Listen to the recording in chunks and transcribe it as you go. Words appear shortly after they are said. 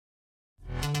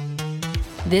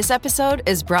This episode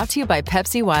is brought to you by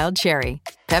Pepsi Wild Cherry.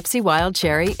 Pepsi Wild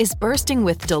Cherry is bursting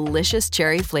with delicious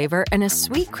cherry flavor and a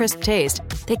sweet, crisp taste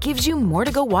that gives you more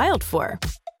to go wild for.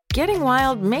 Getting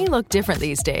wild may look different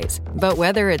these days, but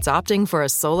whether it's opting for a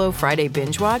solo Friday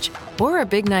binge watch or a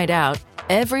big night out,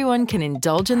 everyone can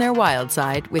indulge in their wild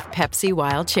side with Pepsi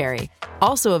Wild Cherry.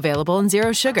 Also available in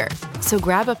Zero Sugar. So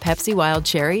grab a Pepsi Wild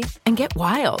Cherry and get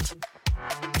wild.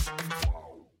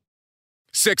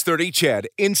 630 CHED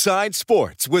Inside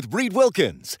Sports with Reed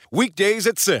Wilkins. Weekdays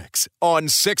at 6 on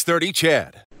 630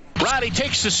 CHED. Riley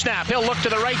takes the snap. He'll look to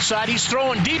the right side. He's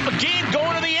throwing deep again,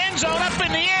 going to the end zone, up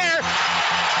in the air.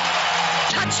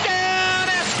 Touchdown,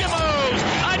 Eskimos!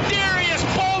 Adarius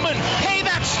Bowman. Hey,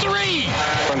 that's 3.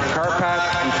 From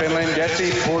Karpat in Finland,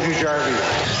 Jesse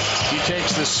Purjujarvi. He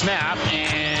takes the snap,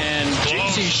 and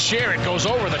J.C. Sherritt goes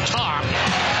over the top.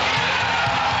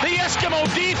 The Eskimo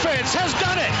defense has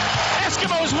done it.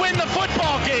 Eskimos win the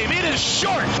football game. It is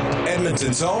short.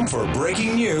 Edmonton's home for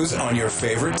breaking news on your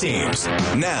favorite teams.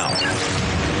 Now,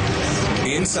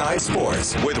 Inside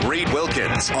Sports with Reed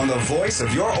Wilkins on the voice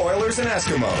of your Oilers and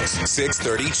Eskimos.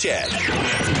 630 CHED.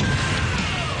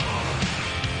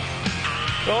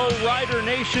 Oh, Rider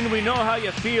Nation, we know how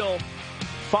you feel.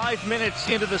 5 minutes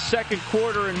into the second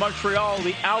quarter in Montreal,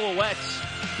 the Alouettes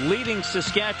leading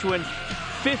Saskatchewan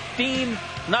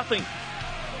 15-0.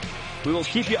 We will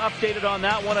keep you updated on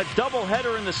that one. A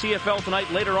doubleheader in the CFL tonight.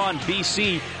 Later on,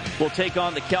 BC will take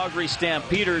on the Calgary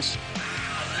Stampeders.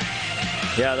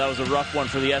 Yeah, that was a rough one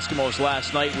for the Eskimos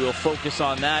last night. We'll focus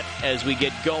on that as we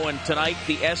get going tonight.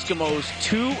 The Eskimos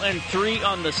 2-3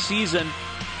 on the season,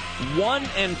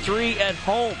 1-3 at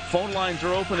home. Phone lines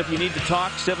are open if you need to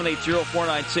talk.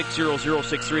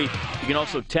 780-496-0063. You can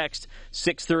also text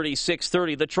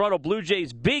 630-630. The Toronto Blue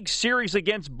Jays' big series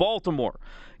against Baltimore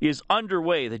is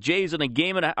underway. The Jays are a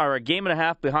game and a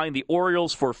half behind the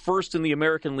Orioles for first in the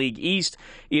American League East.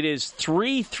 It is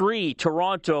 3-3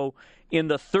 Toronto in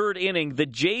the third inning. The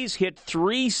Jays hit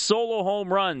 3 solo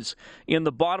home runs in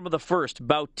the bottom of the first.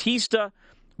 Bautista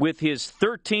with his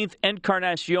 13th,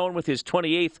 Encarnacion with his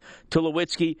 28th,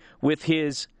 Tulowitzki with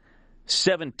his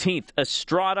 17th.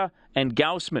 Estrada and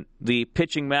Gausman, the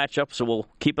pitching matchup, so we'll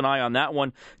keep an eye on that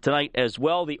one tonight as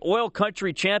well. The Oil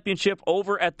Country Championship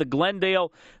over at the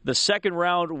Glendale, the second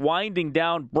round winding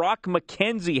down. Brock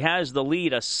McKenzie has the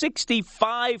lead, a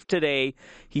 65 today.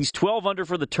 He's 12 under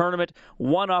for the tournament,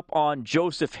 one up on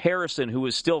Joseph Harrison, who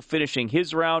is still finishing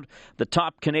his round. The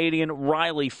top Canadian,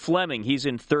 Riley Fleming, he's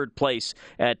in third place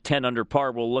at 10 under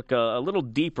par. We'll look a little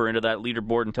deeper into that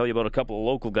leaderboard and tell you about a couple of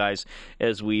local guys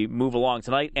as we move along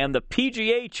tonight. And the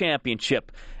PGA Championship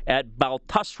at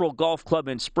Baltusrol Golf Club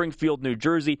in Springfield, New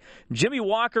Jersey. Jimmy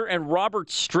Walker and Robert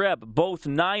Streb, both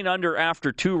 9 under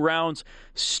after 2 rounds.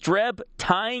 Streb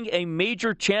tying a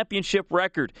major championship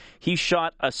record. He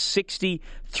shot a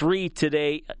 63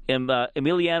 today.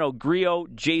 Emiliano Grillo,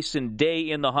 Jason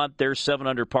Day in the hunt. They're 7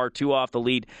 under par, 2 off the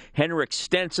lead. Henrik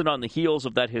Stenson, on the heels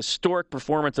of that historic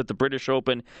performance at the British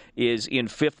Open, is in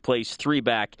 5th place, 3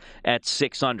 back at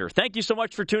 6 under. Thank you so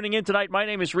much for tuning in tonight. My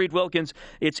name is Reed Wilkins.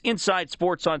 It's Inside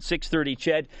Sports on 630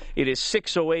 CHED. It is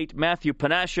 6:08. Matthew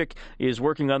Panashik is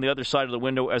working on the other side of the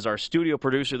window as our studio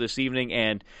producer this evening.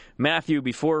 And Matthew,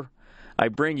 before I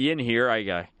bring you in here,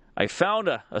 I found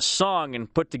a song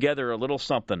and put together a little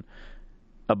something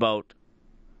about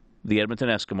the Edmonton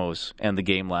Eskimos and the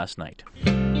game last night.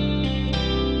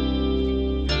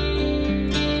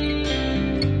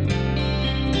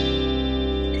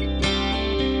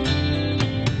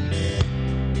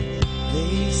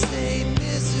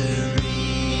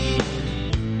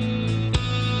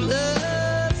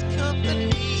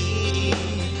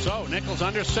 Nichols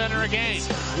under center again.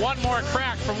 One more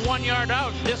crack from 1 yard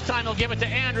out. This time he'll give it to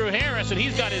Andrew Harris, and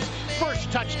he's got his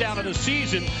first touchdown of the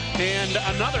season and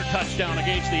another touchdown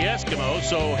against the Eskimos.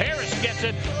 So Harris gets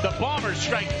it. The Bombers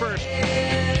strike first.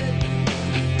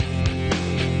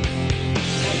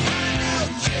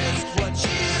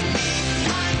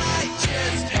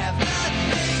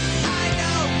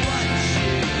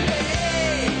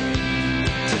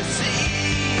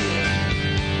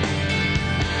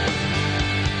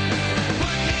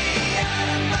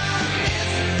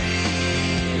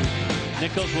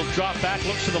 Nichols will drop back,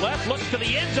 looks to the left, looks to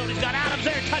the end zone. He's got Adams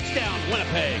there. Touchdown,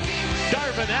 Winnipeg.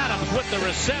 Darvin Adams with the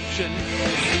reception.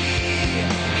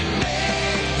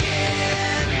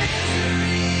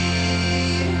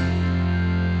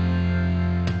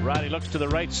 Riley looks to the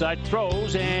right side,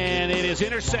 throws, and it is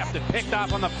intercepted. Picked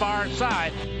off on the far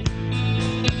side.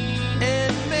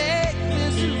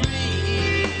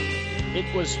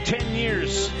 It was 10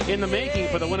 years in the making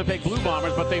for the Winnipeg Blue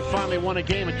Bombers, but they finally won a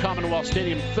game at Commonwealth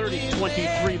Stadium,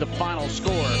 30-23 the final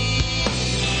score.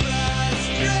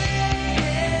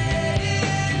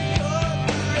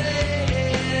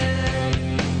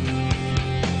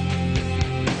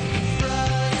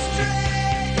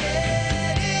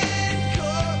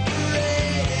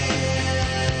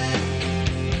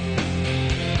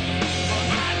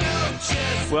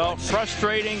 Well,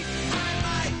 frustrating,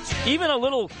 even a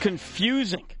little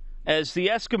confusing, as the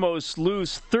Eskimos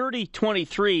lose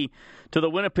 30-23 to the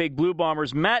Winnipeg Blue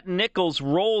Bombers. Matt Nichols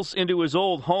rolls into his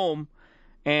old home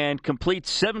and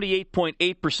completes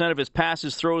 78.8% of his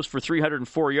passes, throws for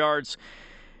 304 yards.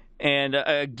 And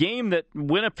a game that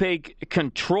Winnipeg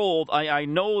controlled. I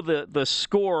know the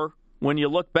score, when you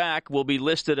look back, will be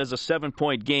listed as a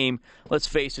 7-point game. Let's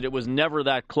face it, it was never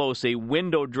that close. A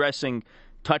window-dressing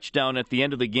touchdown at the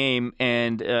end of the game,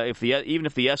 and even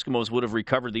if the Eskimos would have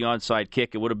recovered the onside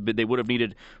kick, they would have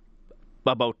needed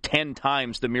about 10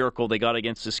 times the miracle they got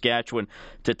against Saskatchewan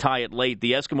to tie it late.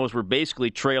 The Eskimos were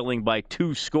basically trailing by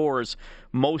 2 scores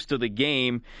most of the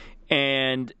game,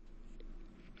 and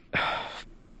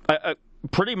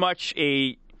pretty much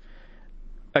a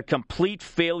complete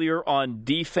failure on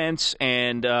defense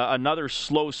and another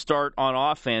slow start on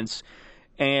offense.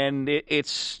 And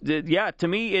to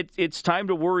me, it's time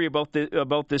to worry about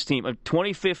this team.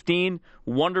 2015,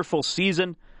 wonderful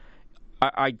season.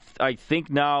 I think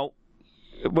now,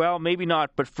 well, maybe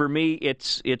not, but for me,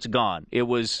 it's gone. It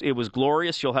was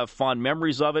glorious. You'll have fond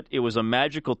memories of it. It was a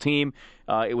magical team.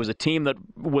 It was a team that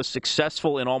was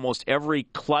successful in almost every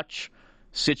clutch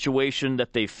situation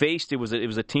that they faced. It was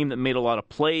a team that made a lot of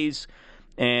plays.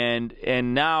 And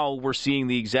now we're seeing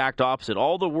the exact opposite.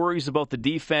 All the worries about the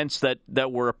defense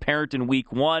that were apparent in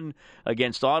Week 1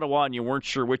 against Ottawa, and you weren't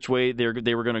sure which way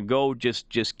they were going to go,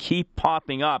 just keep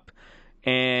popping up.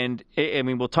 And I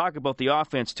mean, we'll talk about the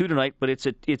offense too tonight, but it's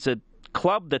a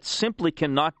club that simply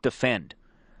cannot defend.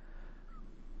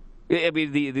 I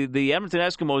mean, the Edmonton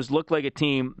Eskimos look like a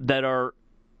team that are,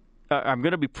 I'm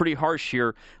going to be pretty harsh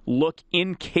here, look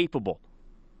incapable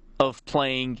of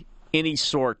playing any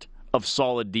sort of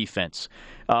solid defense.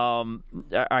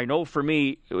 I know for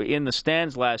me, in the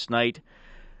stands last night,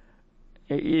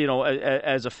 you know,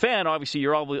 as a fan, obviously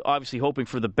you're obviously hoping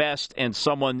for the best and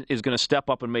someone is going to step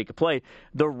up and make a play.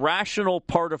 The rational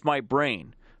part of my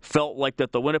brain felt like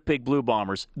that the Winnipeg Blue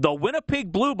Bombers,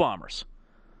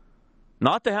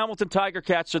 not the Hamilton Tiger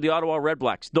Cats or the Ottawa Red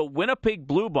Blacks, the Winnipeg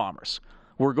Blue Bombers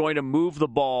were going to move the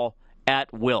ball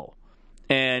at will.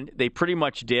 And they pretty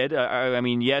much did. I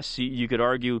mean, yes, you could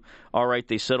argue, all right,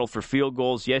 they settled for field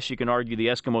goals. Yes, you can argue the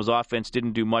Eskimos' offense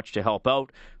didn't do much to help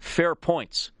out. Fair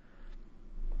points.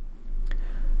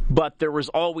 But there was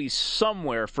always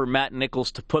somewhere for Matt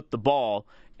Nichols to put the ball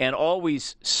and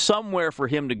always somewhere for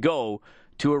him to go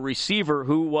to a receiver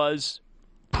who was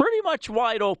pretty much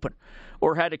wide open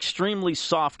or had extremely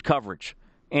soft coverage.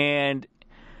 And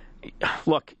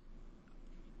look,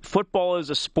 football is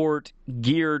a sport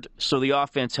geared so the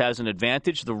offense has an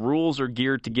advantage. The rules are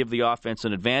geared to give the offense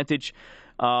an advantage.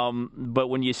 But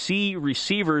when you see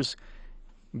receivers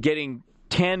getting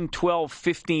 10, 12,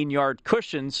 15-yard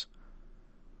cushions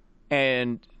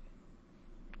and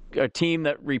a team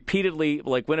that repeatedly,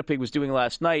 like Winnipeg was doing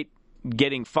last night,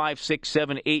 getting 5, 6,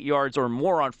 7, 8 yards or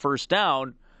more on first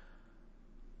down,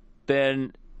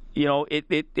 then, you know,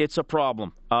 it's a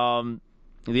problem. The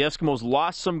Eskimos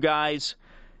lost some guys.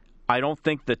 I don't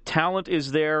think the talent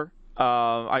is there.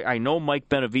 I know Mike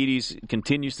Benavides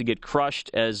continues to get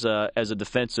crushed as a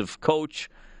defensive coach.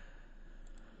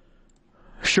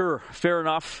 Sure, fair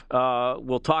enough.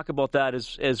 We'll talk about that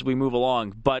as we move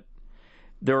along. But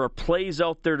there are plays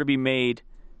out there to be made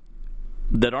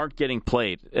that aren't getting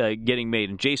made.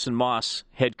 And Jason Moss,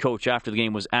 head coach, after the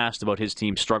game was asked about his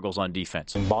team's struggles on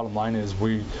defense. And bottom line is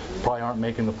we probably aren't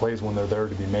making the plays when they're there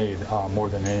to be made more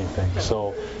than anything.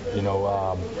 So,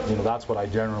 that's what I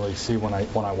generally see when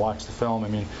I watch the film. I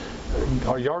mean,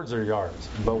 our yards are yards,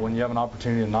 but when you have an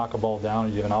opportunity to knock a ball down,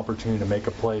 you have an opportunity to make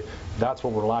a play, that's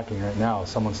what we're lacking right now.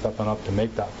 Someone stepping up to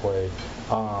make that play.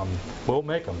 We'll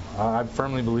make them. I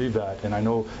firmly believe that, and I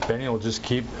know Benny will just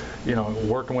keep,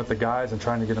 working with the guys and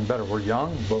trying to get them better. We're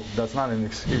young, but that's not an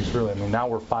excuse, really. I mean, now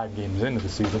we're 5 games into the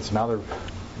season, so now they're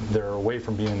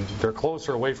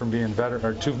closer away from being veteran,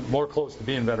 or more close to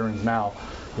being veterans now,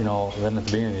 than at the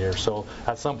beginning of the year. So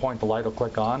at some point the light will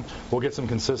click on. We'll get some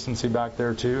consistency back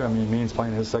there too. I mean, Means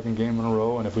playing his 2nd game in a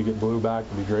row, and if we get Blue back,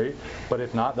 it'll be great. But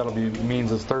if not, that'll be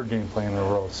Means' 3rd game playing in a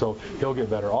row. So he'll get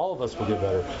better. All of us will get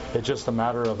better. It's just a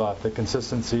matter of the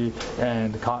consistency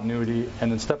and continuity,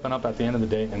 and then stepping up at the end of the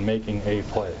day and making a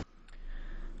play.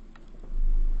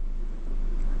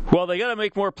 Well, they got to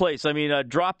make more plays. I mean,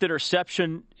 dropped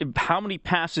interception. How many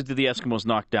passes did the Eskimos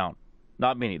knock down?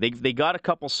 Not many. They got a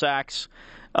couple sacks.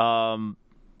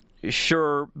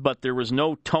 sure, but there was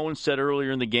no tone set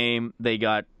earlier in the game. They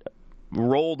got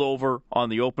rolled over on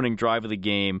the opening drive of the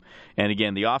game, and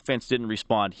again, the offense didn't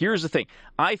respond. Here's the thing.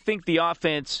 I think the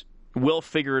offense will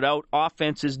figure it out.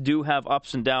 Offenses do have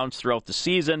ups and downs throughout the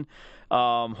season.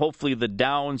 Hopefully the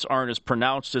downs aren't as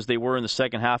pronounced as they were in the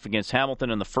second half against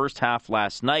Hamilton in the first half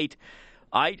last night.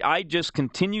 I just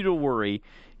continue to worry,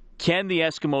 can the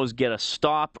Eskimos get a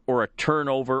stop or a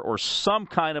turnover or some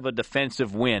kind of a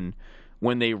defensive win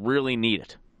when they really need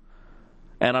it?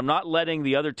 And I'm not letting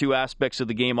the other two aspects of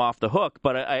the game off the hook,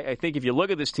 but I think if you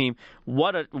look at this team,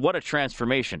 what a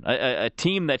transformation. A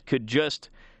team that could just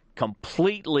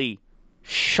completely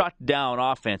shut down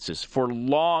offenses for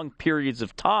long periods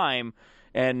of time,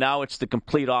 and now it's the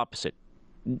complete opposite.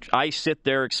 I sit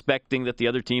there expecting that the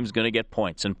other team's going to get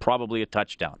points and probably a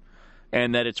touchdown,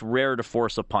 and that it's rare to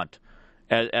force a punt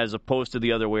as opposed to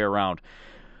the other way around.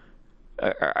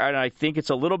 And I think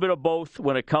it's a little bit of both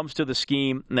when it comes to the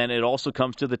scheme, and then it also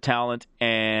comes to the talent.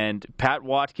 And Pat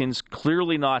Watkins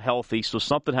clearly not healthy, so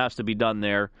something has to be done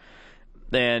there.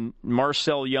 And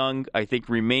Marcel Young, I think,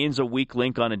 remains a weak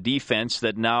link on a defense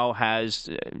that now has,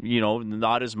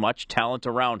 not as much talent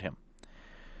around him.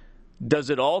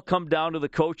 Does it all come down to the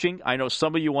coaching? I know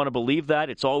some of you want to believe that.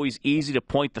 It's always easy to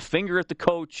point the finger at the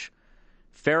coach.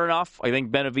 Fair enough. I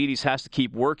think Benavides has to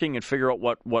keep working and figure out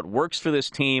what works for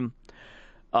this team.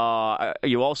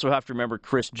 You also have to remember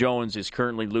Chris Jones is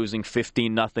currently losing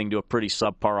 15-0 to a pretty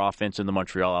subpar offense in the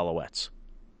Montreal Alouettes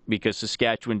because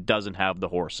Saskatchewan doesn't have the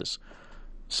horses.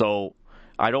 So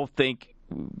I don't think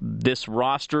this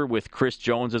roster with Chris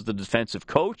Jones as the defensive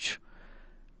coach,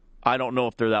 I don't know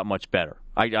if they're that much better.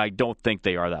 I don't think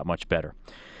they are that much better.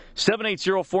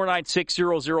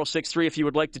 780-496-0063 if you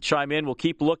would like to chime in. We'll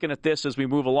keep looking at this as we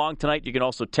move along tonight. You can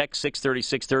also text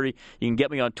 630-630. You can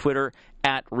get me on Twitter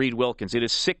at Reed Wilkins. It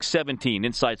is 6:17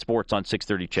 Inside Sports on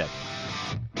 630 CHED.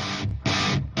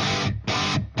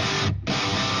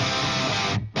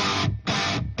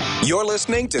 You're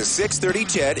listening to 630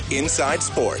 CHED Inside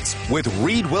Sports with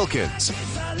Reed Wilkins.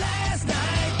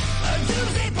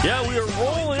 Yeah, we are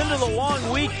rolling into the long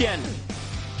weekend.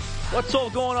 What's all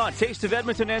going on? Taste of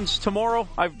Edmonton ends tomorrow.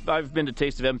 I've been to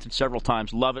Taste of Edmonton several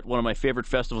times. Love it. One of my favorite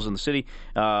festivals in the city.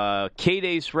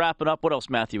 K-Days wrapping up. What else,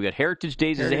 Matthew? We got Heritage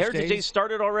Days. Is the Heritage Days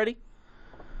started already?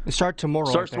 They start tomorrow.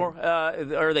 Starts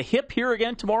tomorrow. Are they hip here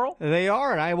again tomorrow? They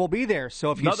are, and I will be there.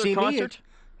 So if you Another see concert?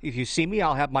 If you see me,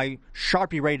 I'll have my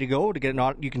Sharpie ready to go to get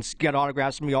you can get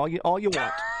autographs from me all you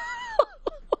want.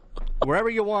 Wherever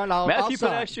you want, Matthew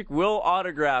sign. Panashik will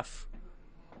autograph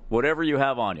whatever you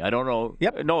have on you. I don't know.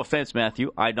 Yep. No offense,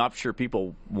 Matthew. I'm not sure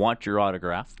people want your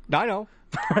autograph. I know.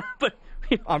 But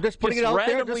I'm just putting it out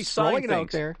there, just throwing it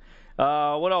out there.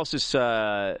 What else is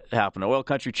happening? Oil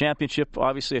Country Championship,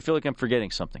 obviously. I feel like I'm forgetting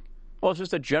something. Well, it's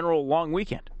just a general long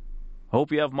weekend. I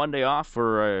hope you have Monday off,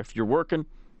 or if you're working,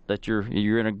 that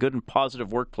you're in a good and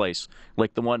positive workplace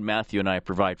like the one Matthew and I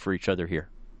provide for each other here.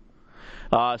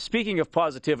 Speaking of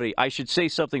positivity, I should say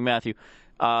something, Matthew.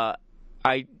 I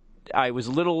was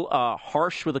a little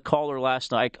harsh with a caller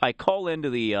last night. I call into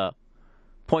the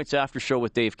Points After Show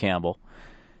with Dave Campbell.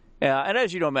 And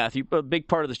as you know, Matthew, a big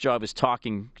part of this job is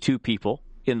talking to people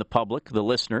in the public, the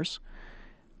listeners.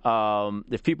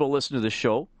 If people listen to the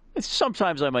show,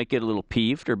 sometimes I might get a little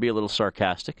peeved or be a little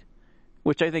sarcastic,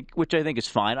 which I think is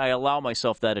fine. I allow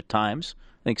myself that at times.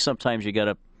 I think sometimes you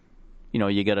gotta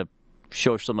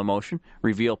show some emotion,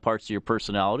 reveal parts of your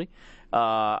personality.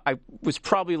 I was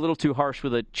probably a little too harsh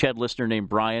with a CHED listener named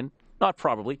Brian. Not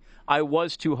probably. I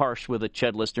was too harsh with a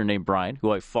CHED listener named Brian,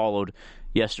 who I followed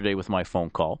yesterday with my phone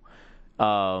call.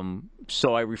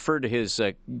 So I referred to his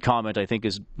comment, I think,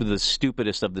 as the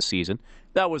stupidest of the season.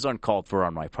 That was uncalled for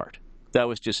on my part. That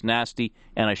was just nasty,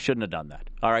 and I shouldn't have done that.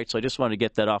 All right, so I just wanted to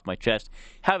get that off my chest.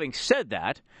 Having said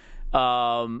that,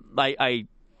 I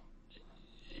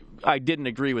didn't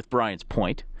agree with Brian's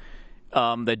point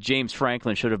that James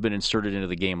Franklin should have been inserted into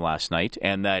the game last night,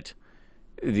 and that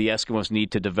the Eskimos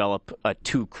need to develop a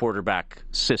two-quarterback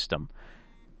system.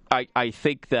 I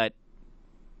think that,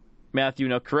 Matthew,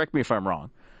 now correct me if I'm wrong,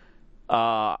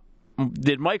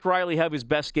 did Mike Riley have his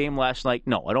best game last night?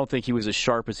 No, I don't think he was as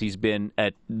sharp as he's been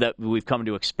that we've come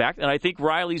to expect, and I think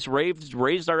Riley's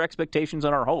raised our expectations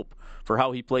and our hope for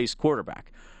how he plays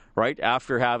quarterback, right?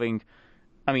 After having,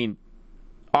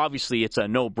 obviously it's a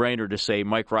no-brainer to say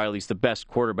Mike Riley's the best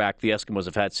quarterback the Eskimos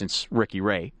have had since Ricky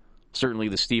Ray. Certainly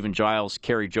the Stephen Giles,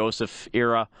 Kerry Joseph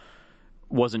era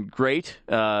wasn't great.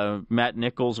 Matt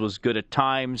Nichols was good at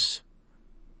times,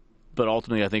 but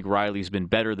ultimately I think Riley's been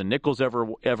better than Nichols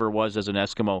ever was as an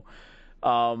Eskimo.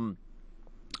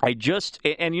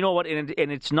 And you know what, and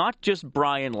it's not just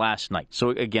Brian last night. So,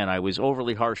 again, I was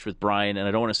overly harsh with Brian, and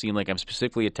I don't want to seem like I'm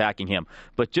specifically attacking him.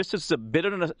 But just as a bit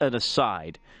of an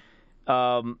aside,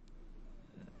 the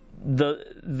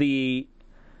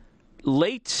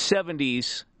late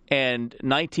 70s and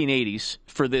 1980s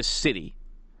for this city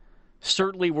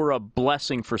certainly were a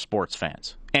blessing for sports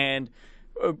fans. And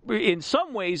in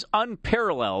some ways,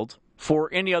 unparalleled for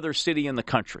any other city in the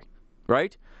country,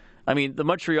 right? I mean,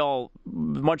 Montreal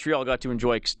got to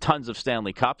enjoy tons of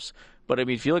Stanley Cups, but I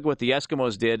mean, if you look at what the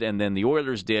Eskimos did and then the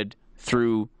Oilers did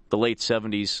through the late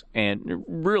 70s, and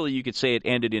really you could say it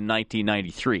ended in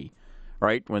 1993,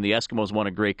 right, when the Eskimos won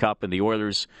a Grey Cup and the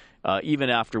Oilers,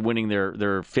 even after winning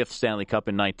their fifth Stanley Cup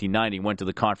in 1990, went to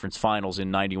the conference finals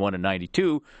in 91 and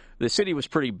 92, the city was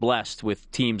pretty blessed with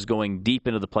teams going deep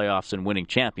into the playoffs and winning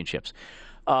championships.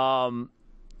 The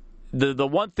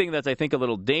one thing that's, I think, a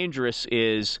little dangerous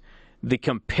is the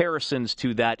comparisons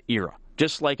to that era.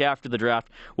 Just like after the draft,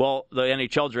 well, the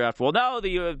NHL draft, well, now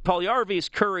the Puljujärvi's,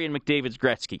 Curry, and McDavid's,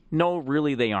 Gretzky. No,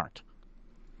 really, they aren't.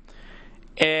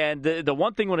 And the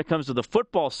one thing when it comes to the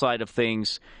football side of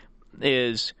things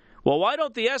is, well, why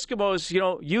don't the Eskimos,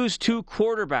 use two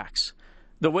quarterbacks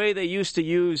the way they used to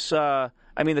use?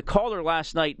 The caller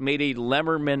last night made a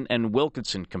Lemmerman and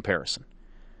Wilkinson comparison.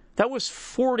 That was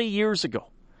 40 years ago.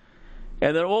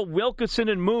 And then, Wilkinson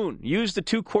and Moon used the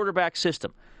two-quarterback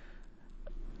system.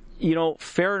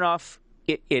 Fair enough,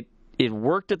 it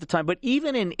worked at the time. But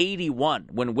even in 81,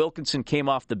 when Wilkinson came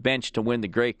off the bench to win the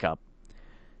Grey Cup,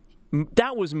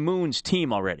 that was Moon's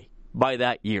team already by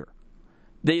that year.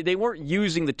 They weren't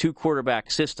using the two-quarterback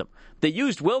system. They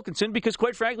used Wilkinson because,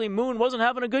 quite frankly, Moon wasn't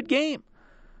having a good game.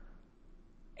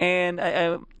 And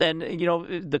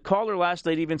the caller last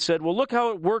night even said, well, look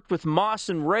how it worked with Moss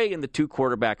and Ray in the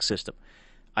two-quarterback system.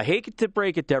 I hate to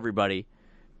break it to everybody,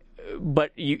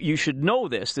 but you should know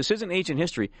this. This isn't ancient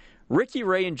history. Ricky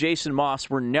Ray and Jason Moss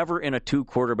were never in a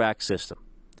two-quarterback system.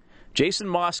 Jason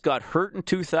Moss got hurt in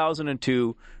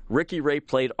 2002. Ricky Ray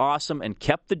played awesome and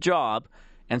kept the job.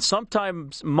 And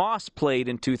sometimes Moss played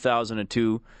in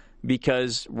 2002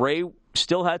 because Ray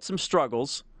still had some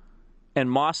struggles, and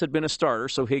Moss had been a starter,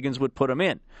 so Higgins would put him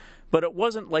in. But it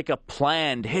wasn't like a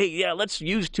planned, hey, yeah, let's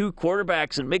use two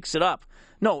quarterbacks and mix it up.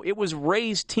 No, it was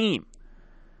Ray's team.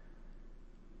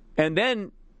 And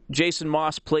then Jason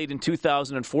Moss played in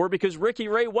 2004 because Ricky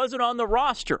Ray wasn't on the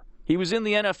roster. He was in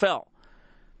the NFL.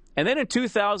 And then in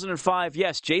 2005,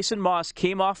 yes, Jason Moss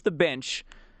came off the bench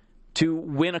to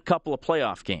win a couple of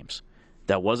playoff games.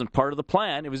 That wasn't part of the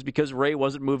plan. It was because Ray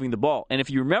wasn't moving the ball. And if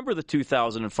you remember the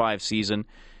 2005 season,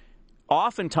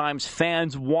 oftentimes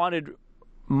fans wanted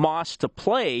Moss to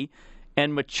play,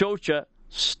 and Machocha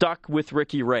stuck with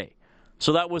Ricky Ray.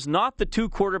 So that was not the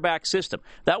two-quarterback system.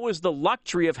 That was the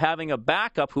luxury of having a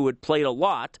backup who had played a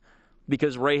lot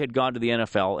because Ray had gone to the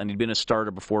NFL and he'd been a starter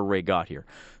before Ray got here.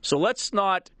 So let's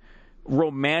not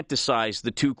romanticize the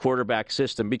two-quarterback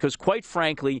system because, quite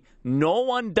frankly, no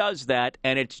one does that,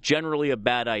 and it's generally a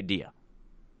bad idea.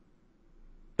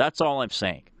 That's all I'm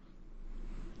saying.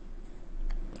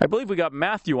 I believe we got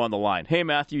Matthew on the line. Hey,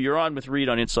 Matthew, you're on with Reed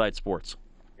on Inside Sports.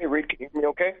 Hey, Reed, can you hear me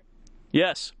okay?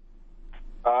 Yes.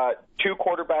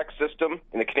 Two-quarterback system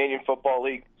in the Canadian Football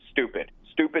League, stupid.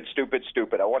 Stupid, stupid,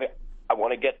 stupid. I want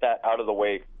to get that out of the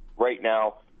way right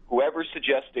now. Whoever's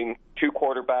suggesting two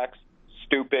quarterbacks,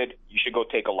 stupid, you should go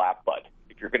take a lap, bud.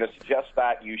 If you're going to suggest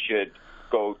that, you should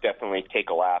go definitely take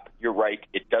a lap. You're right.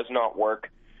 It does not work.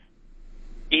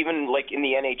 Even like in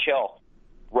the NHL,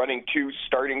 running two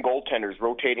starting goaltenders,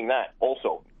 rotating that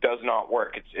also does not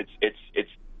work. It's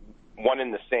one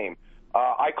and the same.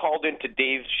 I called into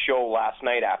Dave's show last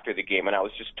night after the game, and I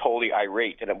was just totally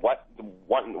irate. And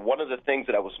one of the things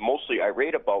that I was mostly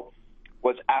irate about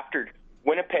was after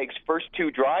Winnipeg's first two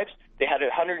drives, they had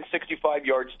 165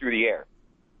 yards through the air.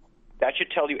 That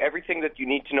should tell you everything that you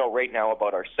need to know right now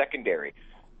about our secondary.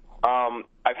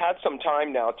 I've had some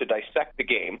time now to dissect the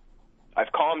game.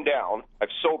 I've calmed down. I've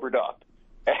sobered up.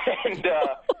 And,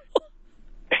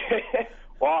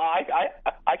 well,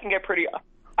 I can get pretty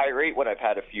irate when I've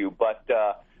had a few, but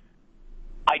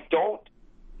I don't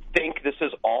think this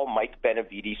is all Mike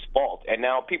Benevides' fault. And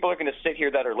now people are going to sit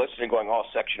here that are listening going, oh,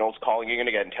 Sectional's calling in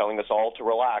again, telling us all to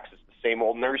relax. It's the same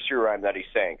old nursery rhyme that he's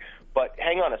saying. But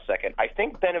hang on a second. I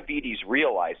think Benevides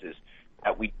realizes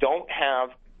that we don't have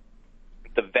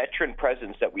the veteran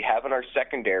presence that we have in our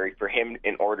secondary for him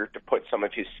in order to put some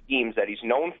of his schemes that he's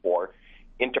known for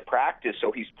into practice.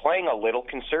 So he's playing a little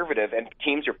conservative, and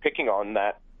teams are picking on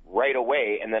that right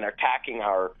away and then attacking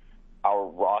our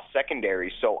raw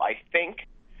secondary. So I think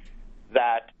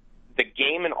that the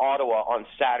game in Ottawa on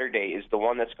Saturday is the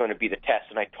one that's going to be the test.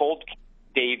 And I told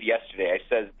Dave yesterday. I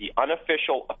said the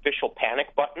unofficial official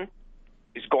panic button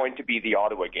is going to be the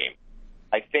Ottawa game.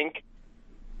 I think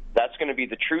that's going to be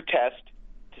the true test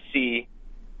to see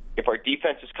if our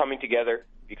defense is coming together,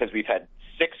 because we've had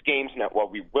 6 games now. Well,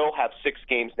 we will have 6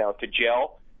 games now to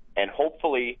gel, and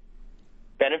hopefully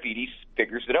Benavides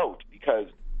figures it out, because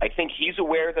I think he's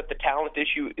aware that the talent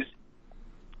issue is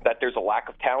that there's a lack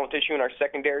of talent issue in our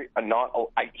secondary.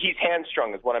 He's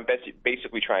hamstrung is what I'm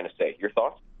basically trying to say. Your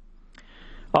thoughts?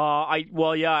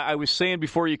 I was saying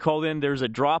before you called in, there's a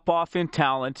drop-off in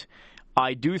talent.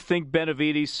 I do think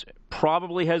Benavides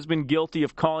probably has been guilty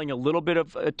of calling a little bit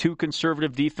of a too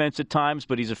conservative defense at times,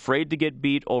 but he's afraid to get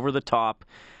beat over the top.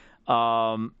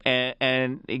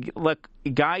 And look,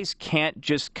 guys can't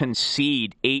just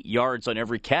concede 8 yards on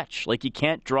every catch. Like, you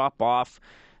can't drop off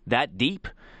that deep.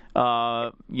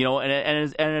 And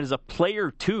as a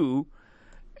player too,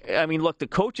 I mean, look, the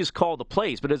coaches call the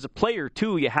plays, but as a player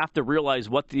too, you have to realize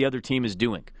what the other team is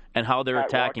doing and how they're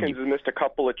attacking Watkins you. has missed a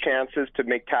couple of chances to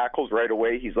make tackles right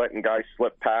away. He's letting guys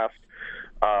slip past.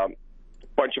 A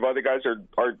bunch of other guys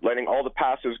are letting all the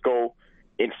passes go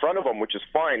in front of them, which is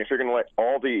fine if you're going to let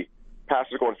all the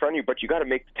passes go in front of you, but you got to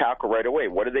make the tackle right away.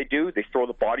 What do? They throw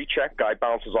the body check, guy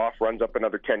bounces off, runs up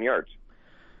another 10 yards.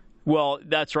 Well,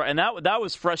 that's right, and that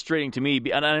was frustrating to me.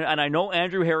 And I know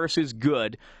Andrew Harris is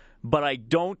good, but I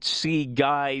don't see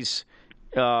guys.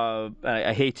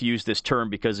 I hate to use this term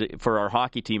because for our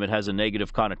hockey team it has a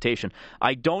negative connotation.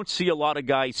 I don't see a lot of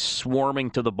guys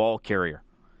swarming to the ball carrier.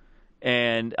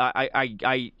 And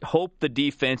I hope the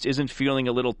defense isn't feeling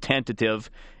a little tentative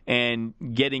and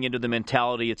getting into the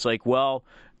mentality. It's like, well,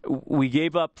 we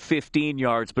gave up 15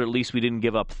 yards, but at least we didn't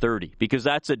give up 30, because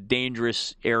that's a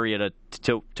dangerous area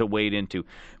to wade into.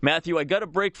 Matthew, I got a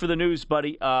break for the news,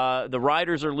 buddy. The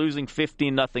Riders are losing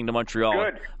 15-0 to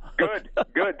Montreal. Good.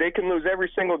 They can lose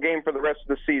every single game for the rest of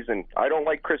the season. I don't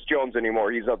like Chris Jones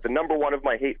anymore. He's the number one of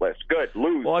my hate list. Good.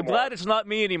 Lose. Well, I'm glad it's not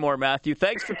me anymore, Matthew.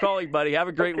 Thanks for calling, buddy. Have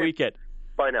a great weekend.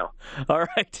 Bye now. All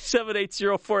right,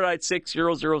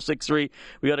 780-496-0063.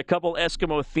 We got a couple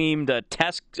Eskimo-themed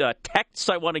texts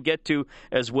I want to get to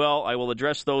as well. I will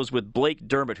address those with Blake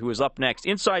Dermott, who is up next.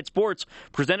 Inside Sports,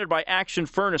 presented by Action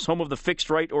Furnace, home of the fixed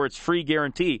right or its free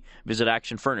guarantee. Visit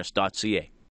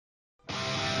actionfurnace.ca.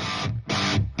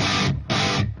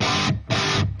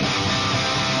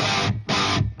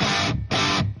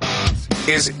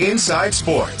 Is Inside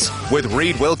Sports with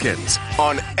Reed Wilkins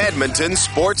on Edmonton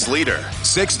Sports Leader,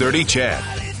 630 CHED.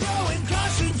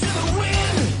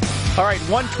 All right,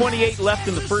 1:28 left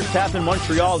in the first half in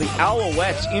Montreal. The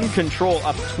Alouettes in control,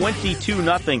 up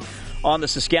 22-0 on the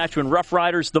Saskatchewan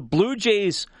Roughriders. The Blue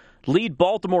Jays lead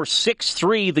Baltimore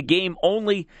 6-3, the game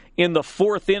only in the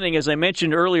 4th inning. As I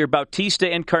mentioned earlier, Bautista,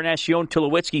 Encarnacion,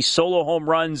 Tulowitzki solo home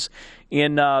runs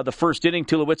in the first inning.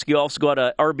 Tulowitzki also got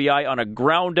an RBI on a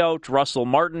ground out. Russell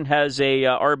Martin has a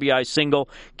RBI single.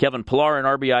 Kevin Pillar an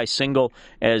RBI single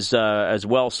as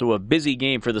well. So a busy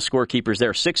game for the scorekeepers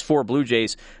there. 6-4 Blue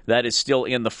Jays. That is still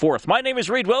in the 4th. My name is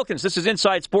Reed Wilkins. This is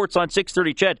Inside Sports on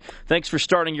 630 CHED. Thanks for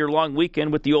starting your long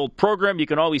weekend with the old program. You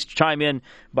can always chime in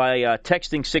by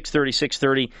texting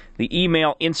 630-630. The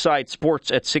email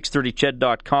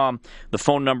insidesports@630ched.com. The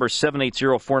phone number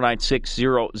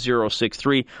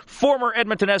 780-496-0063. Former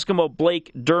Edmonton Eskimo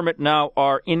Blake Dermott, now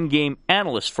our in-game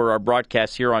analyst for our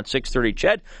broadcast here on 630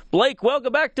 CHED. Blake,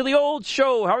 welcome back to the old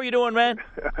show. How are you doing, man?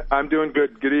 I'm doing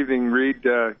good. Good evening, Reed.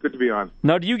 Good to be on.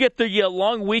 Now, do you get the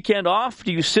long weekend off?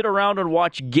 Do you sit around and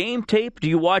watch game tape? Do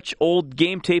you watch old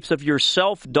game tapes of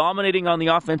yourself dominating on the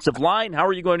offensive line? How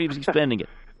are you going to be spending it?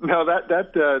 No,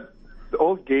 the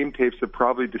old game tapes have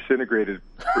probably disintegrated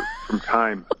from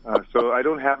time, so I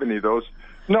don't have any of those.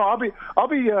 No, I'll be. I'll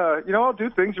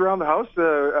do things around the house,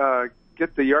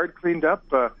 get the yard cleaned up,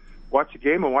 watch a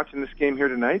game. I'm watching this game here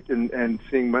tonight, and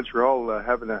seeing Montreal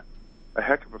having a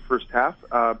heck of a first half,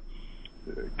 kind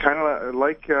of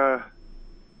like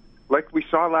we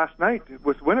saw last night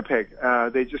with Winnipeg.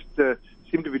 They just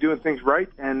seem to be doing things right,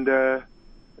 and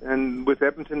with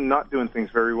Edmonton not doing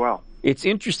things very well. It's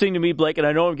interesting to me, Blake, and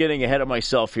I know I'm getting ahead of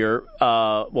myself here.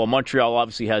 Montreal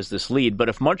obviously has this lead, but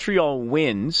if Montreal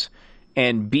wins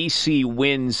and BC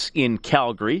wins in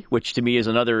Calgary, which to me is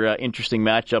another interesting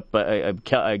matchup, I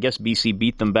guess BC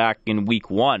beat them back in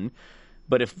week 1.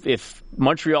 But if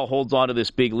Montreal holds on to this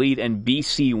big lead and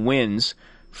BC wins,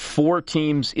 4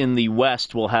 teams in the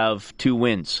West will have 2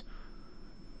 wins,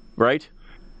 right?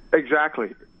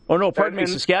 Exactly. Oh, no, pardon me.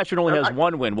 Saskatchewan only has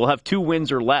 1 win. We'll have 2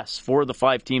 wins or less. 4 of the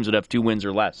 5 teams would have 2 wins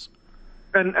or less.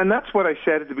 And that's what I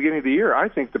said at the beginning of the year. I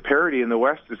think the parity in the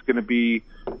West is going to be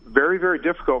very, very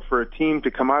difficult for a team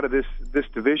to come out of this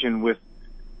division with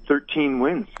 13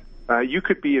 wins. you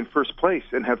could be in first place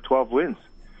and have 12 wins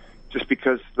just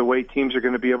because the way teams are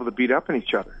going to be able to beat up on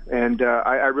each other. And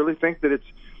I really think that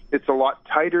it's a lot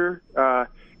tighter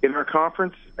in our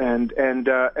conference and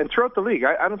throughout the league.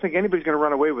 I don't think anybody's going to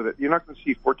run away with it. You're not going to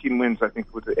see 14 wins, I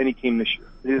think, with any team this year.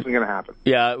 It isn't going to happen.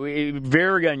 Yeah,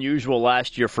 very unusual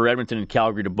last year for Edmonton and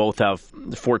Calgary to both have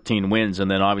 14 wins and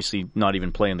then obviously not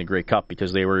even play in the Grey Cup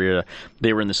because they were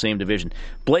in the same division.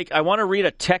 Blake, I want to read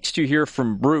a text you here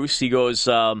from Bruce. He goes,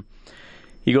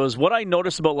 what I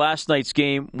noticed about last night's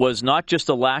game was not just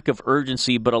a lack of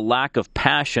urgency, but a lack of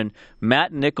passion.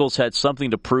 Matt Nichols had something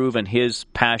to prove, and his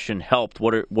passion helped.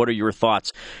 What are your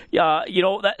thoughts? Yeah,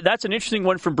 that's an interesting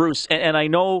one from Bruce. And I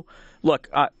know, look,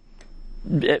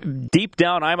 deep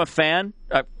down, I'm a fan.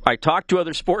 I talk to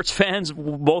other sports fans,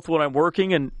 both when I'm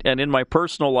working and in my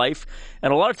personal life.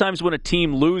 And a lot of times when a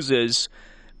team loses,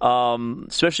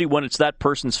 especially when it's that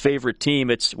person's favorite team,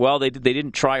 it's, well, they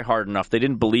didn't try hard enough. They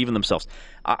didn't believe in themselves.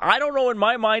 I don't know in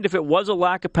my mind if it was a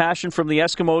lack of passion from the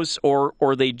Eskimos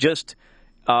or they just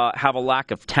have a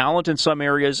lack of talent in some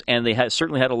areas, and they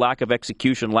certainly had a lack of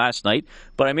execution last night.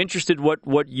 But I'm interested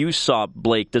what you saw,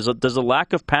 Blake. Does a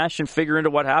lack of passion figure into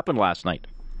what happened last night?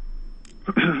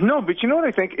 No, but you know what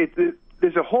I think?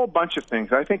 There's a whole bunch of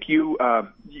things. I think you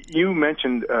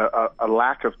mentioned a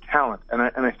lack of talent, and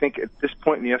I think at this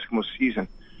point in the Eskimos season,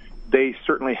 they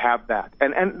certainly have that.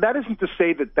 And that isn't to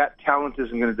say that talent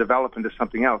isn't going to develop into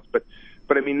something else, but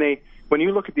I mean when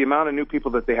you look at the amount of new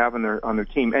people that they have on their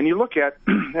team, and you look at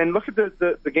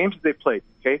the games that they've played,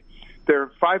 okay, they're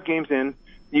 5 games in.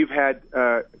 You've had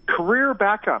career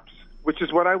backups, which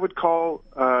is what I would call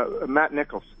Matt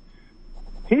Nichols.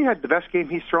 He had the best game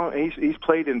he's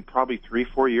played in probably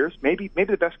 3-4 years, maybe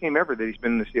the best game ever that he's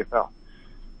been in the CFL.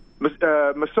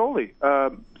 Masoli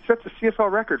sets a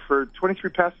CFL record for 23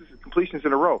 passes and completions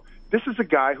in a row. This is a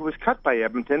guy who was cut by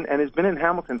Edmonton and has been in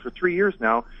Hamilton for 3 years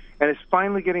now and is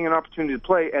finally getting an opportunity to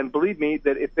play. And believe me,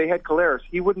 that if they had Collaros,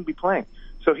 he wouldn't be playing.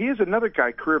 So he is another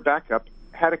guy, career backup,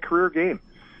 had a career game.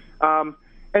 And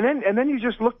then you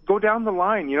just go down the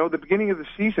line. The beginning of the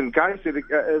season, guys,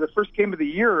 the first game of the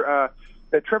year.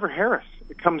 Trevor Harris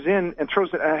comes in and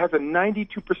has a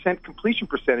 92% completion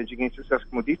percentage against this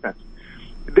Eskimo defense.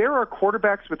 There are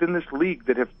quarterbacks within this league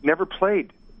that have never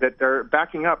played, that are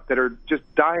backing up, that are just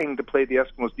dying to play the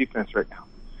Eskimos defense right now.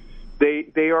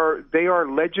 They are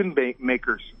legend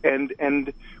makers,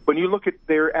 and when you look at,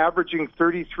 they're averaging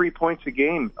 33 points a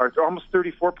game, or almost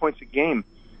 34 points a game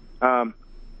over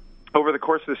the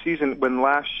course of the season. When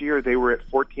last year they were at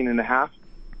 14.5.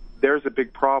 There's a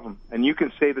big problem. And you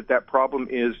can say that problem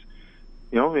is,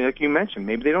 like you mentioned,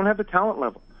 maybe they don't have the talent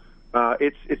level.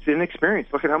 It's inexperience.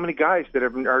 Look at how many guys that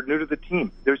are new to the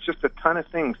team. There's just a ton of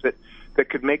things that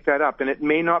could make that up. And it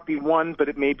may not be one, but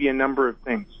it may be a number of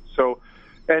things. So,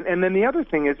 and then the other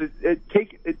thing is,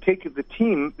 take the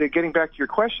team, getting back to your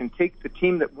question, take the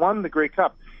team that won the Grey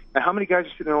Cup. And how many guys are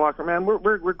sitting in the locker room? Man,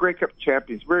 we're Grey Cup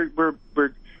champions. We're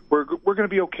going to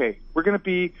be okay. We're going to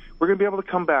be able to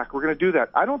come back. We're going to do that.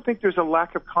 I don't think there's a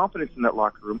lack of confidence in that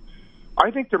locker room. I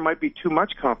think there might be too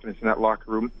much confidence in that locker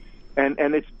room, and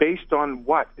it's based on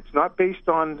what? It's not based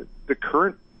on the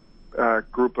current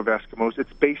group of Eskimos.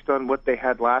 It's based on what they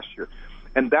had last year,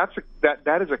 and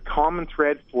that is a common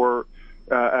thread for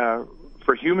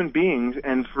human beings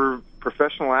and for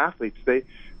professional athletes.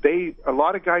 A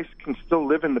lot of guys can still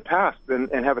live in the past and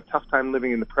have a tough time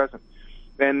living in the present.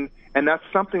 And that's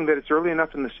something that it's early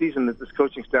enough in the season that this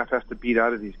coaching staff has to beat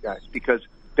out of these guys, because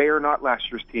they are not last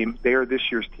year's team. They are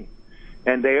this year's team.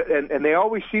 And they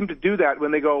always seem to do that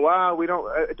when they go, wow,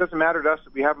 it doesn't matter to us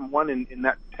that we haven't won in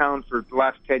that town for the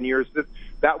last 10 years.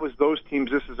 That was those teams.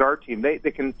 This is our team. They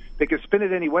can spin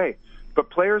it any way. But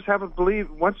players have a belief,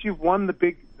 once you've won the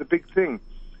big thing,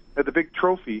 the big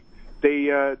trophy,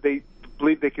 they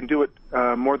believe they can do it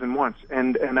more than once.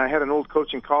 And I had an old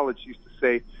coach in college who used to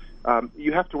say,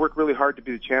 you have to work really hard to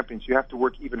be the champions. You have to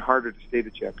work even harder to stay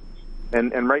the champions.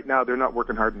 And right now, they're not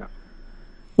working hard enough.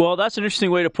 Well, that's an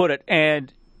interesting way to put it.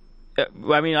 And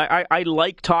I mean, I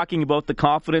like talking about the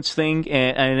confidence thing.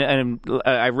 And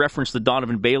I referenced the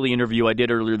Donovan Bailey interview I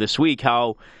did earlier this week,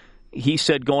 how he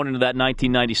said going into that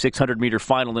 1996 100-meter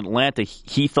final in Atlanta,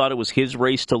 he thought it was his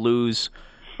race to lose.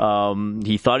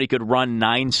 He thought he could run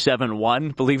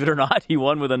 9.71. Believe it or not, he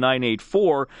won with a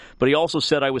 9.84. But he also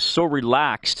said, I was so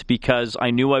relaxed because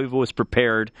I knew I was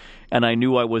prepared and I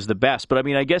knew I was the best. But I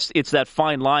mean, I guess it's that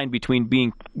fine line between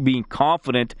being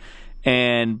confident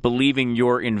and believing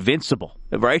you're invincible,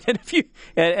 right?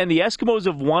 And the Eskimos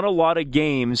have won a lot of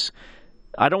games.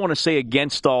 I don't want to say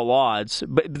against all odds,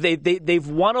 but they've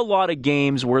won a lot of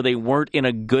games where they weren't in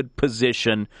a good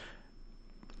position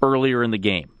earlier in the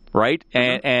game. right?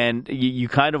 And you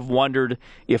kind of wondered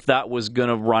if that was going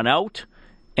to run out.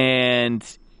 And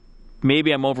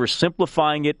maybe I'm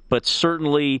oversimplifying it, but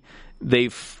certainly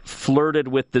they've flirted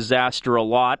with disaster a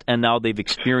lot, and now they've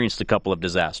experienced a couple of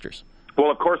disasters. Well,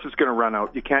 of course it's going to run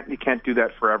out. You can't do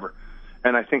that forever.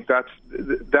 And I think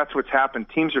that's what's happened.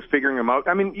 Teams are figuring them out.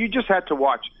 I mean, you just had to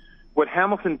watch what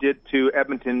Hamilton did to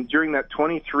Edmonton during that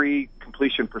 23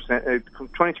 completion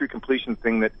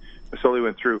thing that Masoli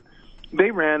went through.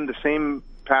 They ran the same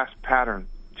pass pattern.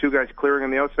 2 guys clearing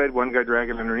on the outside, 1 guy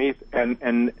dragging underneath,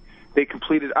 and they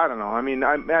completed, I don't know, I mean,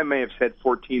 I may have said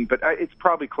 14, but it's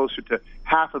probably closer to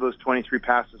half of those 23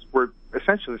 passes were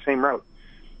essentially the same route.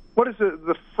 What is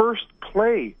the first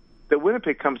play that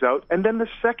Winnipeg comes out, and then the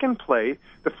second play,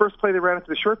 the first play they ran into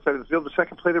the short side of the field, the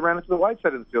second play they ran into the wide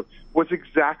side of the field, was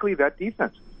exactly that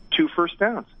defense. 2 first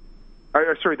downs.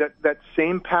 That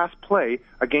same pass play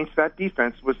against that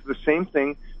defense was the same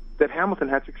thing that Hamilton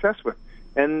had success with.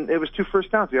 And it was 2 first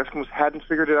downs. The Eskimos hadn't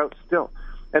figured it out still.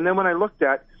 And then when I looked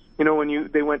at,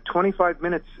 they went 25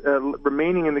 minutes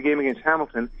remaining in the game against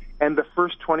Hamilton, and the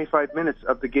first 25 minutes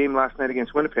of the game last night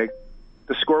against Winnipeg,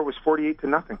 the score was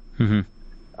 48-0.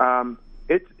 Mm-hmm.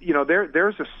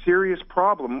 There's a serious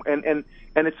problem, and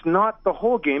it's not the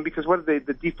whole game, because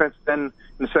the defense then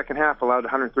in the second half allowed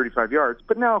 135 yards.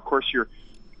 But now, of course, you're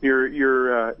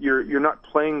not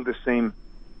playing the same.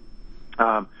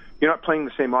 You're not playing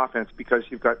the same offense because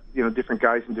you've got different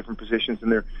guys in different positions,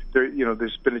 and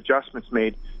there's been adjustments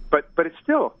made. But it's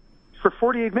still, for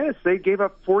 48 minutes they gave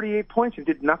up 48 points and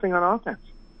did nothing on offense,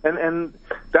 and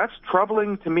that's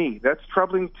troubling to me. That's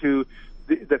troubling to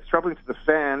the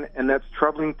fan, and that's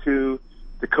troubling to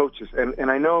the coaches. And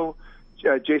I know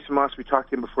Jason Moss. We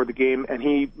talked to him before the game, and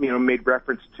he made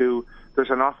reference to there's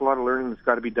an awful lot of learning that's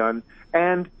got to be done,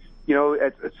 and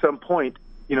at some point.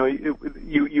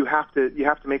 You have to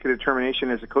make a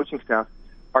determination as a coaching staff.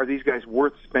 Are these guys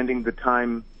worth spending the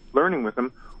time learning with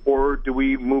them, or do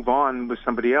we move on with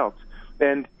somebody else?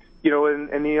 And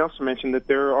and he also mentioned that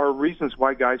there are reasons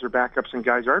why guys are backups and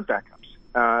guys aren't backups.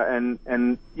 And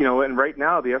right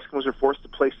now the Eskimos are forced to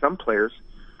play some players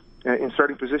in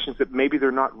starting positions that maybe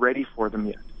they're not ready for them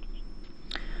yet.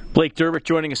 Blake Dermott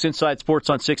joining us Inside Sports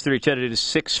on 6:30. Ted, it is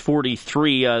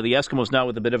 6:43. The Eskimos now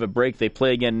with a bit of a break. They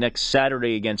play again next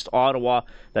Saturday against Ottawa.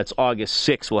 That's August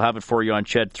 6th. We'll have it for you on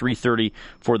Ched 3:30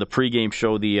 for the pregame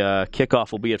show. The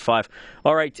kickoff will be at 5.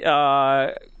 All right.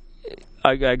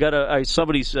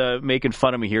 Somebody's making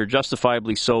fun of me here,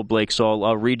 justifiably so, Blake, so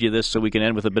I'll read you this so we can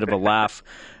end with a bit of a laugh.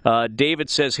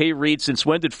 David says, hey, Reed, since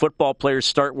when did football players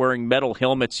start wearing metal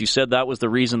helmets? You said that was the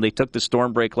reason they took the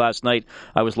storm break last night.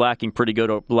 I was laughing pretty good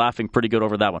over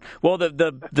that one. Well,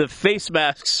 the face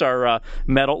masks are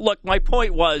metal. Look, my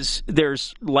point was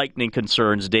there's lightning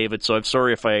concerns, David, so I'm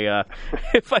sorry if I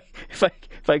if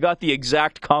I got the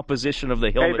exact composition of the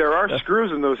helmet. Hey, there are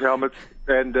screws in those helmets,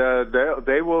 and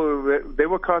they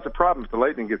will cause a problem if the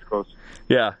lightning gets close.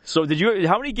 Yeah. So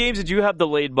how many games did you have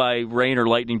delayed by rain or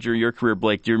lightning during your career,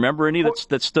 Blake? Do you remember any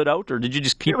that stood out, or did you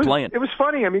just keep playing? It was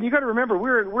funny. I mean, you got to remember,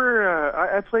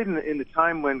 I played in the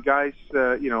time when guys,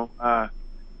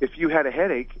 if you had a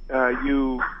headache,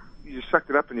 you just sucked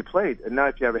it up and you played. And now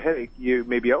if you have a headache, you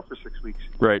may be out for 6 weeks.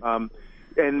 Right.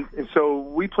 And so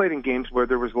we played in games where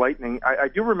there was lightning. I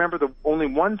do remember the only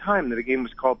one time that a game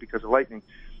was called because of lightning.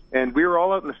 And we were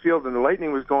all out in the field, and the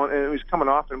lightning was going, and it was coming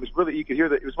off, and it was really, you could hear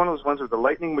that it was one of those ones where the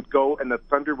lightning would go and the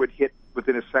thunder would hit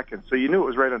within a second. So you knew it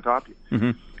was right on top of you.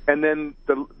 Mm-hmm. And then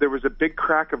there was a big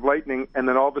crack of lightning, and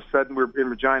then all of a sudden we're in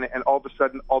Regina, and all of a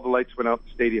sudden all the lights went out in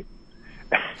the stadium.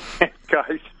 And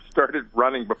guys started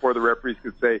running before the referees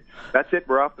could say, that's it,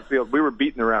 we're off the field. We were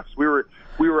beating the refs. We were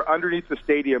underneath the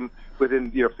stadium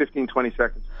within 15, 20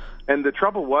 seconds. And the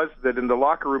trouble was that in the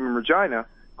locker room in Regina, of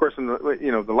course, when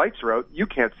the lights are out, you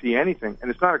can't see anything,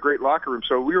 and it's not a great locker room.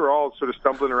 So we were all sort of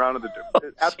stumbling around in the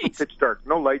absolute pitch dark.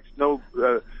 No lights, no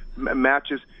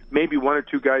matches. Maybe one or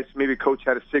two guys. Maybe a coach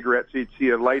had a cigarette, so you'd see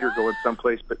a lighter going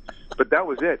someplace. But that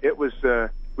was it. It was.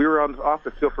 We were off the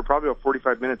field for probably about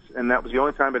 45 minutes, and that was the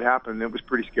only time it happened. And it was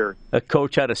pretty scary. A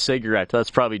coach had a cigarette.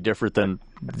 That's probably different than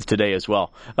today as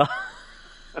well.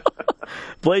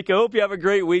 Blake, I hope you have a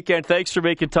great weekend. Thanks for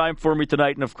making time for me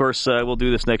tonight. And, of course, we'll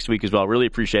do this next week as well. Really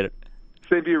appreciate it.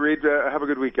 Same to you, Reed. Have a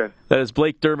good weekend. That is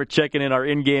Blake Dermott checking in, our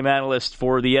in-game analyst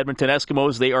for the Edmonton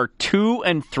Eskimos. They are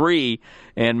 2-3,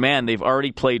 and, man, they've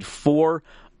already played 4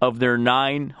 of their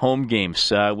 9 home games.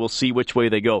 We'll see which way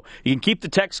they go. You can keep the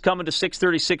text coming to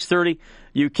 630.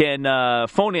 You can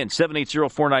phone in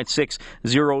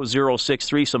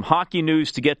 780-496-0063. Some hockey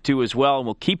news to get to as well, and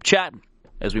we'll keep chatting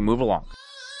as we move along.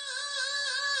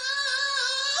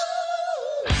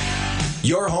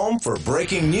 Your home for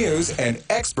breaking news and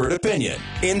expert opinion.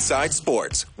 Inside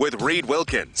Sports with Reed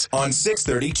Wilkins on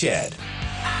 630 CHED.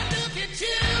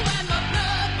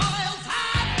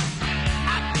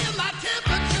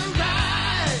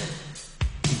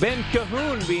 Ben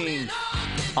Cahoon being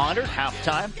honored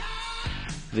halftime.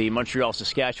 The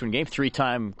Montreal-Saskatchewan game,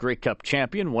 three-time Grey Cup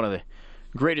champion, one of the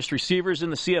greatest receivers in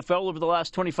the CFL over the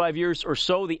last 25 years or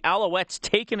so. The Alouettes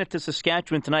taking it to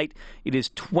Saskatchewan tonight. It is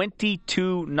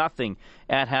 22-0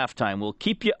 at halftime. We'll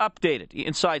keep you updated.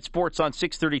 Inside Sports on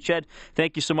 630 CHED.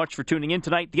 Thank you so much for tuning in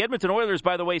tonight. The Edmonton Oilers,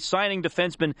 by the way, signing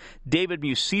defenseman David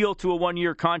Musil to a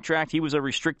one-year contract. He was a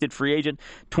restricted free agent.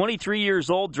 23 years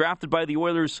old, drafted by the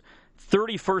Oilers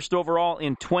 31st overall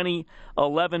in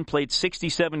 2011, played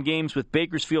 67 games with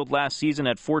Bakersfield last season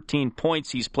at 14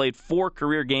 points. He's played 4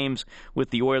 career games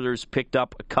with the Oilers, picked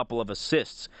up a couple of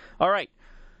assists. All right,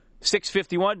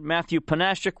 6:51, Matthew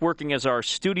Panashchik working as our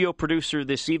studio producer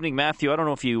this evening. Matthew, I don't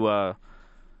know if you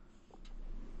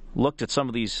looked at some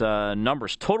of these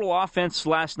numbers. Total offense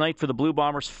last night for the Blue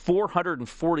Bombers,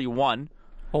 441.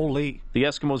 Holy. The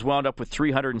Eskimos wound up with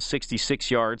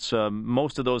 366 yards,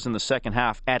 most of those in the second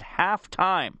half. At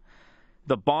halftime,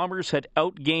 the Bombers had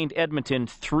outgained Edmonton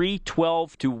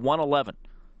 312 to 111.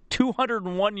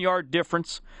 201-yard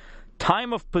difference.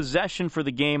 Time of possession for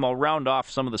the game, I'll round off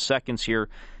some of the seconds here.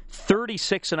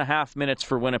 36.5 minutes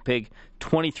for Winnipeg,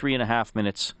 23.5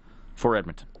 minutes for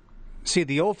Edmonton. See,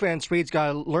 the offense, Reed's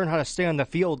got to learn how to stay on the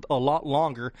field a lot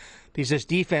longer because this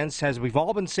defense, as we've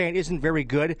all been saying, isn't very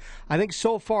good. I think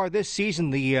so far this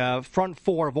season, the front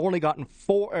four have only gotten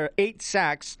 8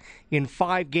 sacks in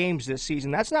 5 games this season.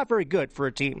 That's not very good for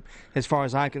a team, as far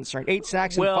as I'm concerned. 8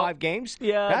 sacks in 5 games?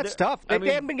 Yeah, that's tough. They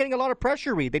haven't been getting a lot of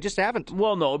pressure, Reed. They just haven't.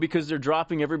 Well, no, because they're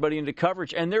dropping everybody into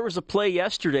coverage. And there was a play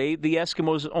yesterday. The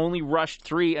Eskimos only rushed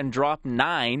 3 and dropped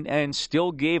 9 and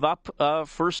still gave up a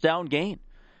first down gain.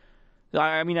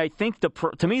 I mean, I think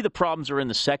to me the problems are in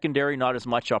the secondary, not as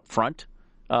much up front.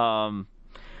 But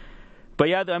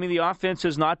yeah, I mean, the offense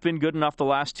has not been good enough the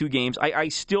last 2 games. I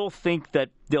still think that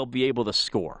they'll be able to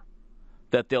score,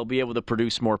 that they'll be able to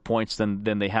produce more points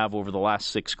than they have over the last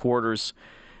 6 quarters.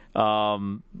 But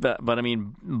I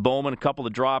mean, Bowman, a couple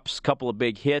of drops, a couple of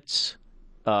big hits.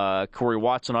 Corey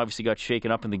Watson obviously got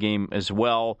shaken up in the game as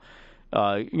well.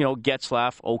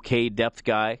 Getzlaff, okay depth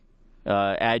guy.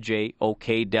 Ajay,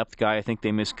 okay depth guy. I think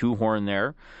they missed Kuhorn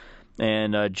there.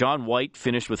 And John White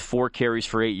finished with 4 carries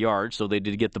for 8 yards, so they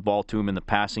did get the ball to him in the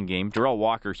passing game. Darrell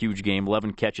Walker, huge game,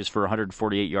 11 catches for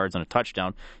 148 yards and a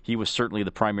touchdown. He was certainly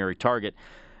the primary target.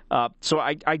 So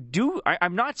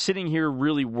I'm not sitting here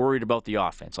really worried about the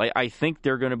offense. I think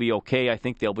they're going to be okay. I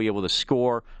think they'll be able to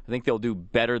score. I think they'll do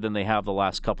better than they have the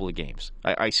last couple of games.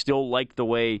 I still like the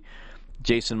way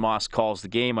Jason Moss calls the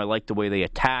game. I like the way they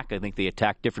attack. I think they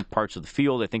attack different parts of the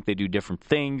field. I think they do different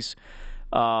things.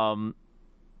 Now,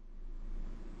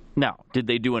 did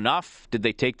they do enough? Did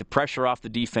they take the pressure off the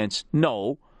defense?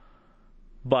 No.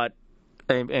 But,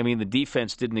 I mean, the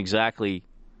defense didn't exactly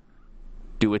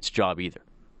do its job either.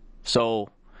 So,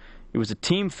 it was a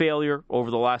team failure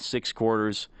over the last 6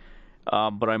 quarters,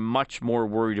 but I'm much more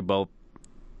worried about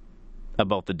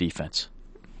the defense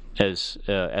as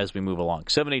we move along.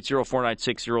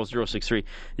 780-496-0063.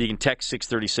 You can text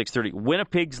 630-630.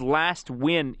 Winnipeg's last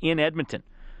win in Edmonton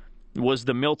was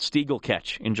the Milt Stegall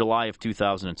catch in July of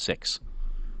 2006.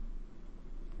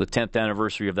 The 10th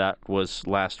anniversary of that was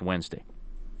last Wednesday.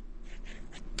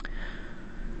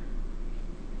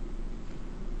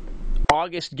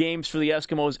 August games for the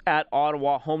Eskimos: at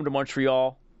Ottawa, home to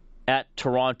Montreal; at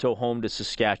Toronto, home to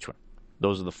Saskatchewan.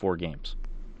 Those are the 4 games.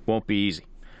 Won't be easy.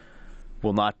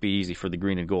 Will not be easy for the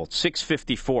green and gold.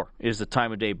 6:54 is the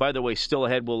time of day. By the way, still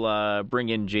ahead, we'll bring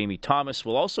in Jamie Thomas.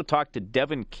 We'll also talk to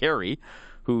Devin Carey,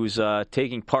 who's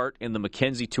taking part in the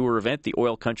Mackenzie Tour event, the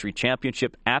Oil Country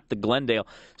Championship at the Glendale.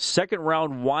 Second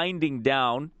round winding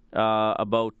down,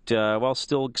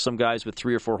 still some guys with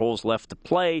 3 or 4 holes left to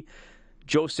play.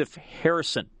 Joseph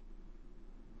Harrison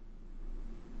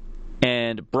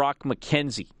and Brock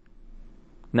McKenzie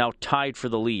now tied for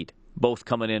the lead. Both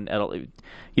coming in at you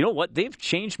know what? They've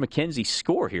changed McKenzie's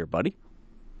score here, buddy.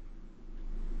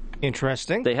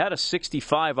 Interesting. They had a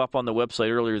 65 up on the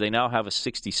website earlier. They now have a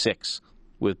 66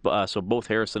 with so both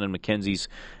Harrison and McKenzie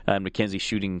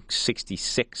shooting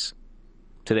 66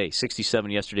 today.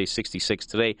 67 yesterday, 66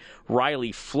 today.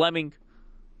 Riley Fleming,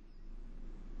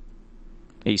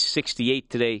 he's 68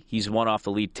 today. He's 1 off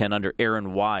the lead, 10 under.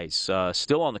 Aaron Wise,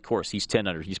 still on the course. He's 10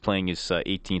 under. He's playing his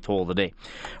 18th hole of the day.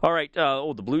 All right,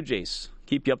 the Blue Jays.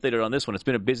 Keep you updated on this one. It's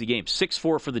been a busy game.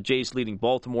 6-4 for the Jays leading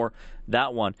Baltimore.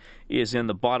 That one is in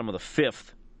the bottom of the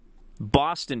 5th.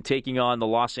 Boston taking on the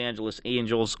Los Angeles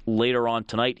Angels later on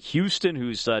tonight. Houston,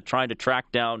 who's trying to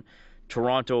track down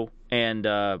Toronto and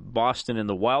Boston in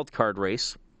the wild card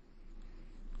race.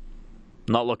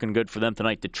 Not looking good for them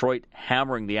tonight. Detroit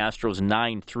hammering the Astros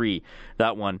 9-3.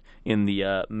 That one in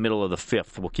the middle of the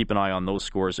fifth. We'll keep an eye on those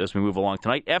scores as we move along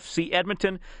tonight. FC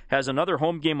Edmonton has another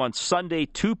home game on Sunday,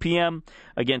 2 p.m.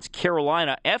 against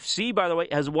Carolina. FC, by the way,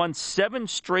 has won 7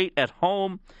 straight at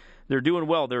home. They're doing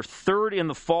well. They're third in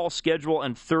the fall schedule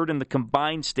and third in the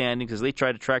combined standings as they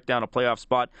try to track down a playoff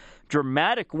spot.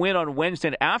 Dramatic win on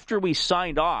Wednesday. After we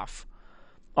signed off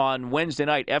on Wednesday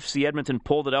night, FC Edmonton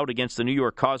pulled it out against the New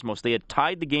York Cosmos. They had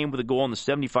tied the game with a goal in the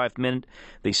 75th minute.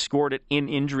 They scored it in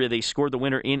injury. They scored the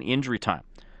winner in injury time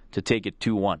to take it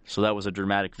 2-1. So that was a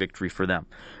dramatic victory for them.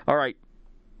 All right.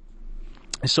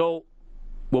 So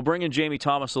we'll bring in Jamie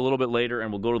Thomas a little bit later,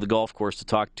 and we'll go to the golf course to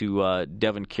talk to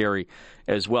Devin Carey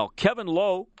as well. Kevin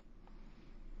Lowe,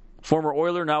 former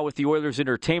Oiler, now with the Oilers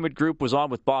Entertainment Group, was on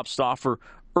with Bob Stauffer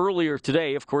earlier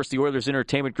today. Of course, the Oilers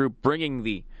Entertainment Group bringing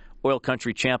the Oil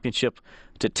Country Championship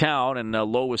to town, and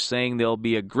Lowe was saying they'll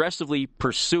be aggressively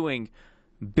pursuing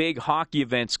big hockey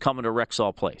events coming to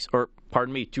Rexall Place,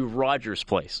 to Rogers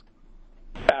Place.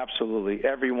 Absolutely,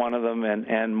 every one of them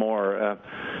and more.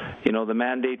 The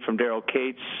mandate from Daryl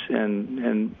Cates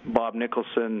and Bob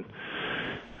Nicholson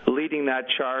leading that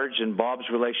charge, and Bob's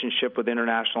relationship with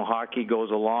international hockey goes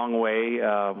a long way.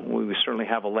 We certainly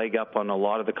have a leg up on a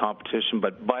lot of the competition,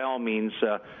 but by all means,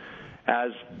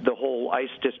 as the whole ice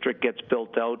district gets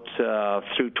built out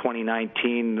through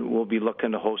 2019, we'll be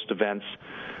looking to host events.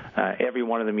 Every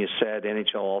one of them, you said,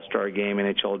 NHL All-Star Game,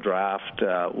 NHL Draft.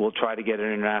 We'll try to get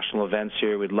international events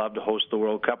here. We'd love to host the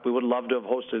World Cup. We would love to have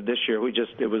hosted this year.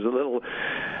 It was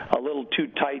a little too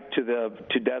tight to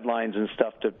deadlines and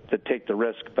stuff to take the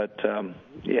risk. But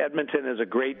Edmonton is a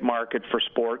great market for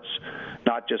sports,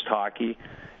 not just hockey.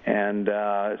 And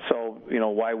so,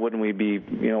 why wouldn't we be,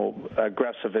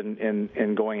 aggressive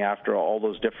in going after all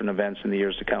those different events in the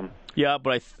years to come? Yeah,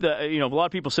 but a lot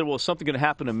of people said, well, is something going to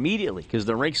happen immediately because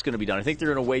the rink's going to be done? I think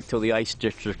they're going to wait till the ice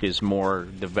district is more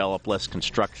developed, less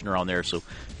construction around there, so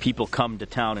people come to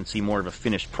town and see more of a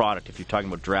finished product. If you're talking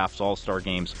about drafts, All-Star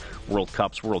Games, World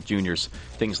Cups, World Juniors,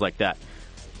 things like that.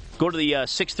 Go to the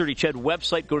 630 CHED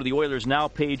website, go to the Oilers Now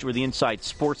page or the Inside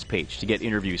Sports page to get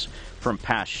interviews from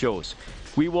past shows.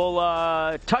 We will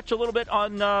touch a little bit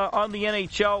on the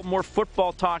NHL, more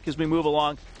football talk as we move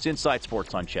along. It's Inside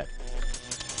Sports on CHED.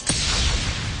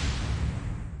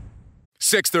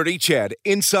 630 CHED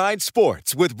Inside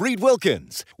Sports with Reed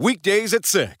Wilkins. Weekdays at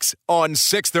 6 on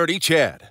 630 CHED.